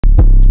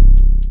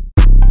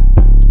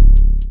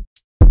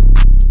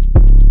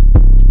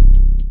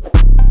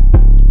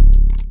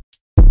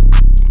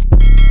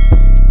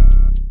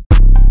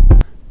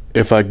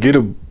If I get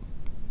a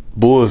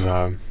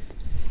bullseye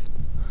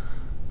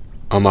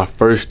on my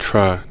first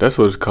try, that's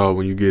what it's called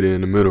when you get it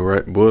in the middle,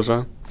 right?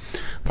 Bullseye.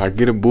 If I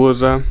get a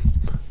bullseye,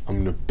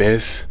 I'm the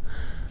best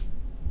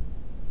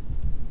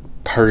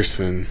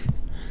person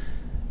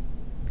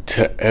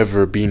to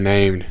ever be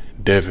named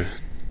Devin.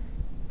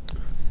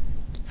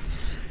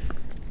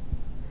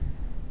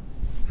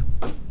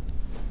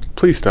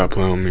 Please stop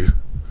playing with me.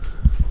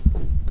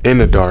 In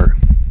the dark.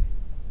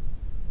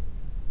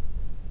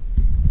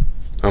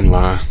 I'm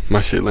lying.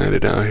 My shit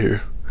landed down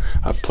here.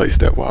 I placed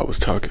that while I was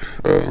talking.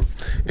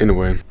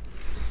 Anyway.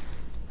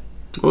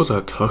 What was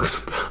I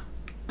talking about?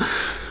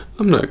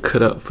 I'm not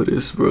cut out for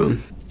this, bro.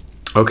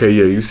 Okay,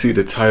 yeah, you see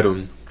the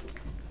title,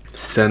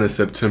 Santa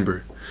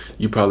September.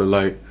 You probably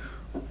like,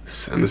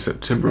 Santa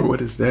September,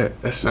 what is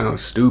that? That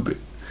sounds stupid.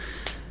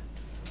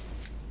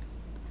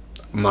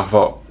 My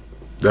fault.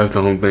 That's the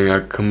only thing I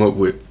come up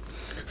with.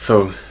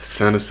 So,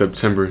 Santa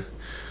September,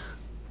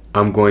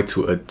 I'm going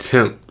to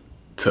attempt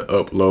to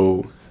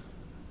upload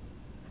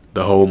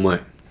the whole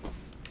month.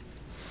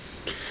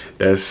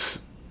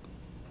 That's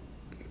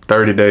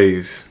 30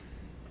 days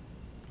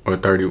or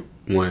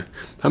 31.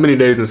 How many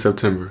days in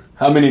September?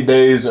 How many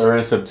days are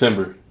in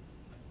September?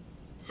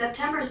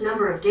 September's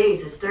number of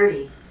days is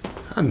 30.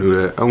 I knew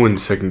that. I wouldn't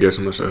second guess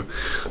myself.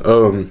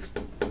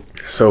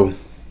 So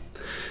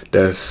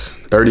that's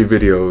 30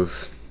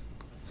 videos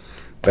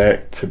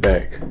back to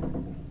back.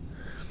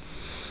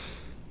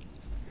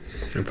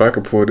 If I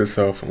could pull this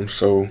off, I'm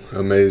so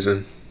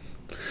amazing.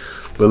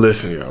 But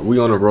listen, y'all, we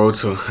on the road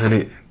to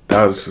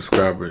 100,000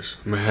 subscribers.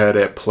 I'm gonna have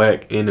that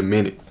plaque in a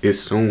minute. It's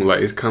soon,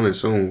 like it's coming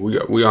soon.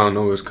 We all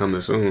know it's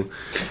coming soon.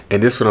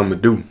 And this is what I'm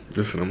gonna do.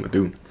 This is what I'm gonna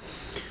do.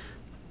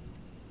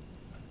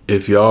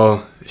 If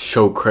y'all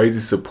show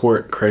crazy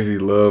support, crazy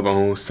love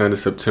on Santa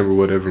September,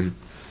 whatever,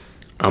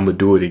 I'm gonna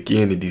do it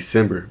again in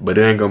December. But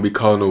it ain't gonna be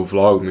called no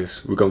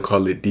Vlogmas. We're gonna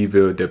call it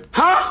Dville.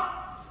 Huh?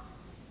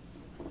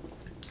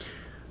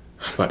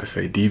 I'm about to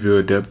say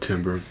Dville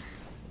September.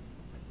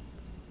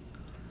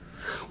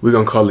 We're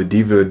gonna call it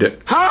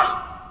Dville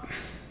Huh?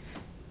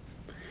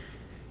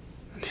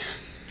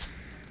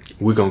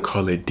 We're gonna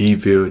call it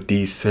Dville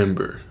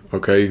December.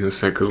 Okay, you know what I'm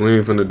saying? Cause we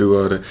ain't finna do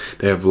all that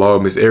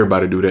Vlogmas.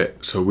 Everybody do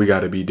that. So we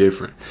gotta be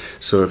different.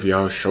 So if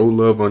y'all show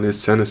love on this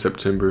Santa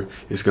September,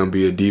 it's gonna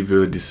be a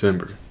Dville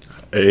December.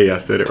 Hey, I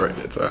said it right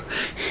that time.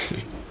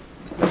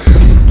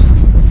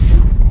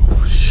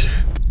 Oh shit.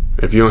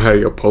 If you don't have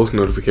your post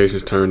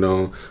notifications turned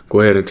on, go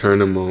ahead and turn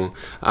them on.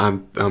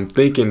 I'm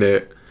thinking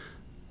that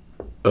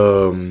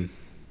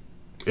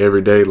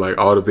every day, like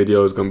all the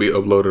videos gonna be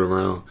uploaded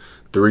around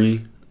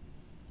 3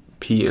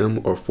 p.m.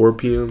 or 4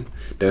 p.m.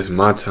 That's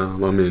my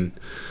time. I'm in,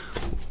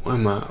 where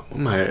am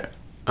I at?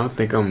 I don't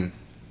think I'm,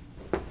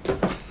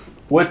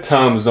 what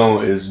time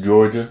zone is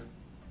Georgia?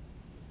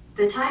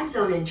 The time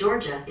zone in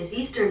Georgia is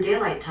Eastern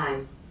Daylight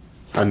Time.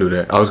 I knew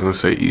that. I was gonna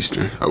say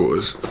Eastern. I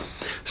was.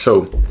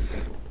 So,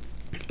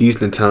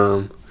 Eastern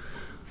time,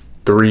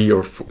 3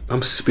 or 4.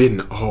 I'm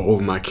spitting all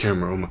over my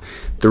camera.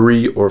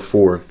 3 or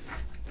 4.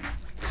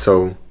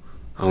 So,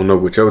 I don't know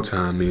what your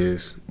time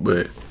is,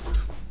 but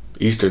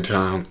Eastern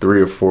time,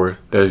 3 or 4.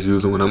 That's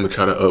usually when I'm gonna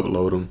try to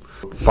upload them.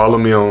 Follow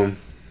me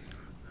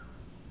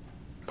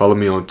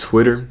on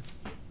Twitter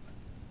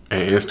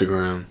and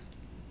Instagram.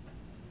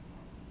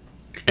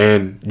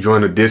 And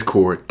join the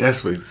Discord.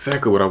 That's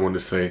exactly what I wanted to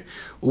say.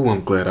 Ooh,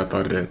 I'm glad I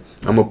thought of that.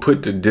 I'm gonna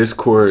put the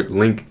Discord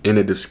link in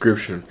the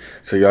description.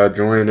 So y'all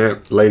join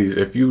that. Ladies,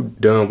 if you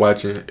done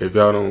watching, if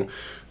y'all don't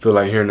feel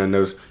like hearing nothing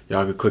else,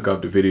 y'all can click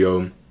off the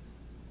video.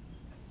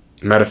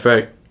 Matter of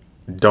fact,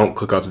 don't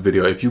click off the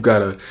video. If you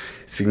got a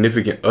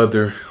significant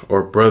other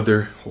or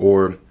brother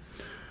or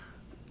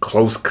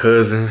close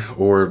cousin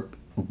or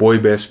boy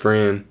best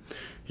friend,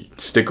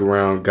 stick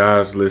around.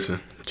 Guys, listen,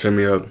 check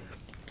me up.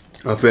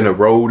 I'm finna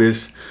roll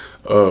this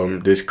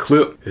this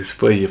clip. It's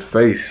for your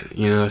face,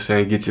 you know what I'm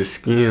saying? Get your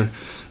skin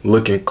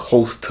looking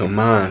close to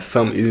mine.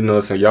 Some, you know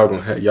what I'm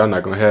saying? Y'all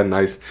not gonna have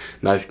nice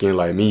skin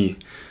like me.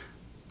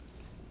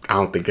 I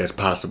don't think that's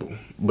possible.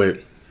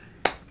 But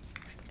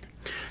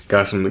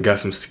got some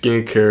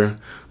skincare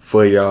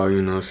for y'all,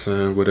 you know what I'm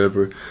saying?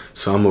 Whatever.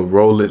 So I'm gonna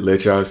roll it,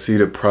 let y'all see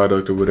the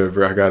product or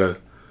whatever.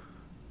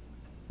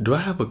 Do I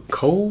have a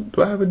code?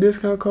 Do I have a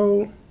discount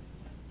code?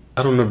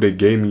 I don't know if they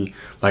gave me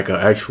like an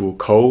actual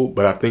code,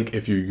 but I think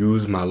if you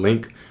use my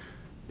link,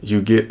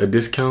 you get a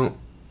discount.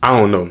 I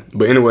don't know.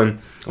 But anyway,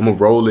 I'm gonna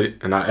roll it,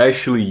 and I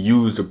actually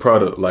use the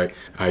product. Like,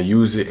 I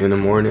use it in the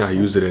morning, I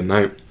use it at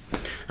night.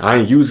 I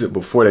didn't use it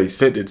before they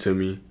sent it to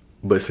me,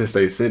 but since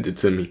they sent it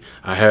to me,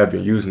 I have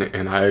been using it,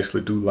 and I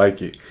actually do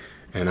like it.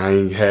 And I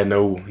ain't had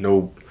no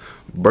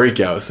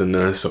breakouts or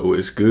nothing, so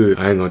it's good.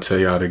 I ain't gonna tell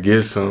y'all to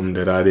get something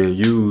that I didn't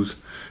use,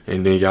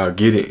 and then y'all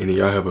get it, and then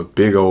y'all have a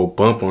big old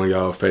bump on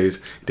y'all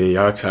face. Then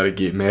y'all try to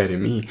get mad at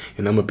me,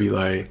 and I'm gonna be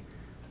like,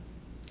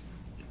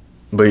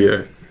 but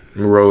yeah,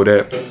 roll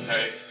that.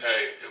 Hey.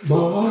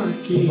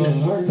 Marky, yeah,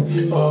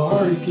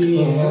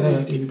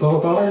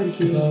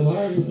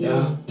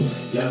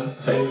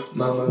 hey,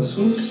 mama,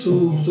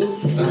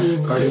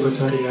 Cardi with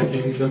Toddy, I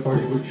came to the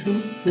party with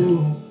you.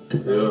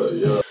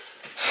 Yeah.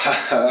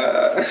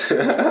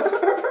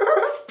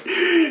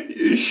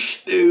 You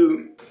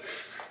stupid.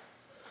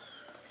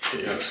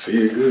 Y'all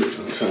see it good.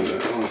 I'm trying to,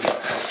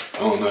 I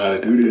don't know how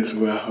to do this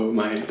where I hold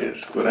my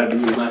hands. What I do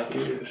with my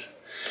hands.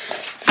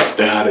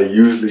 That's how they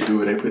usually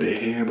do it. They put their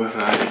hand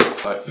behind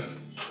it. Like,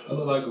 I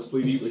look like a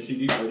fleet, but she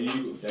eat, but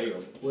you go,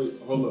 damn. Wait,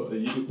 hold up.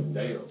 You go,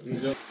 damn.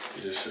 You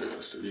just show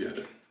us the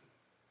other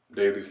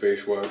daily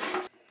face wash.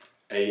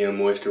 AM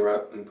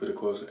moisturizer. Let me put it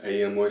closer.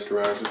 AM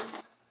moisturizer.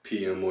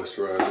 PM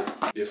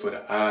moisturizer. If for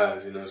the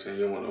eyes, you know what I'm saying?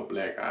 You don't want no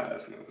black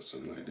eyes or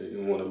something like that. You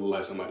don't want to look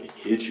like somebody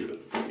hit you.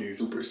 Use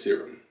super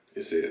serum.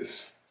 It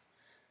says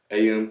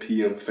AM,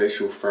 PM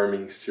facial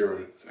firming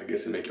serum. So I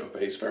guess it make your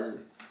face firm.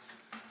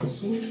 Yeah. I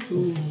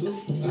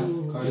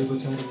look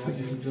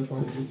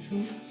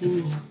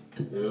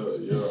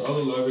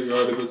like a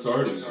guy that gets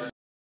started.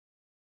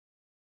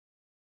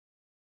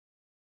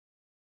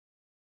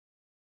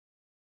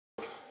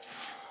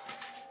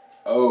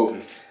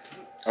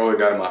 Oh, it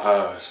got in my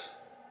eyes.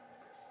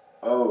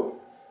 Oh,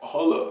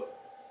 hold up.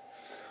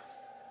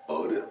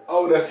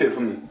 Oh, that's it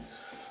for me.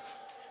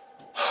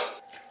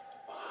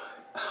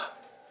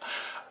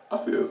 I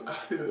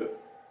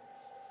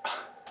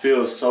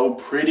feel so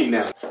pretty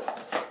now.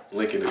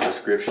 Link in the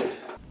description.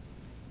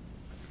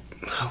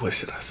 What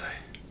should I say?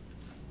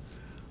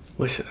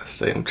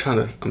 I'm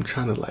trying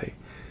to like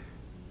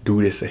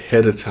do this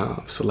ahead of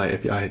time. So like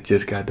if y'all had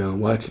just got done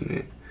watching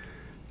it,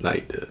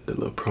 like the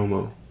little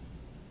promo.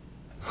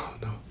 Oh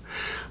no,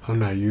 I'm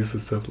not used to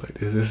stuff like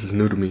this. This is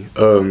new to me.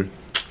 Let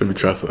me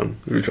try something.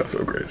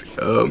 Crazy.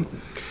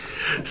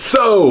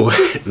 So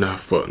nah,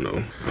 fuck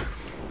no.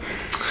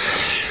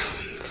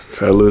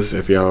 Fellas,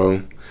 if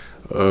y'all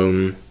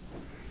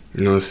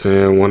you know what I'm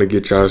saying, want to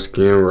get y'all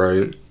skin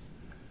right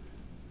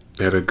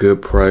at a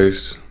good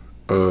price,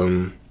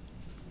 go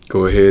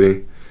ahead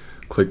and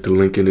click the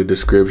link in the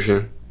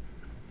description.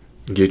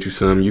 Get you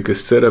some. You can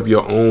set up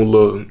your own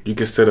little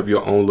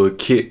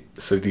kit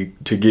so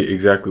to get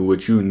exactly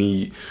what you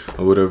need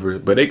or whatever.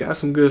 But they got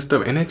some good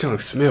stuff and that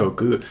junk smell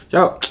good.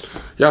 Y'all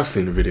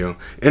seen the video.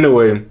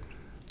 Anyway,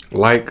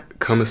 like,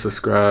 comment,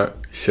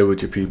 subscribe, share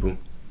with your people.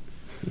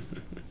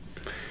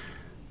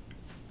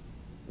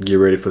 Get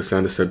ready for the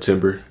sound of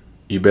September.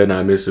 You better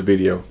not miss a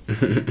video.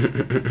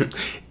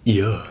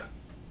 Yeah.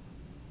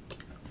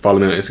 Follow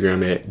me on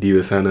Instagram at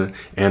Dville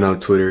and on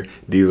Twitter,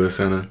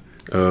 Dville.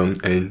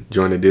 And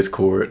join the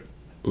Discord,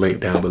 link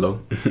down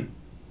below.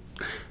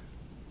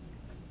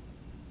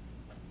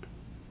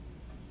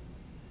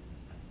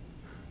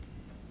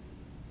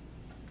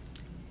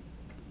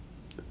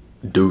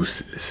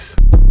 Deuces.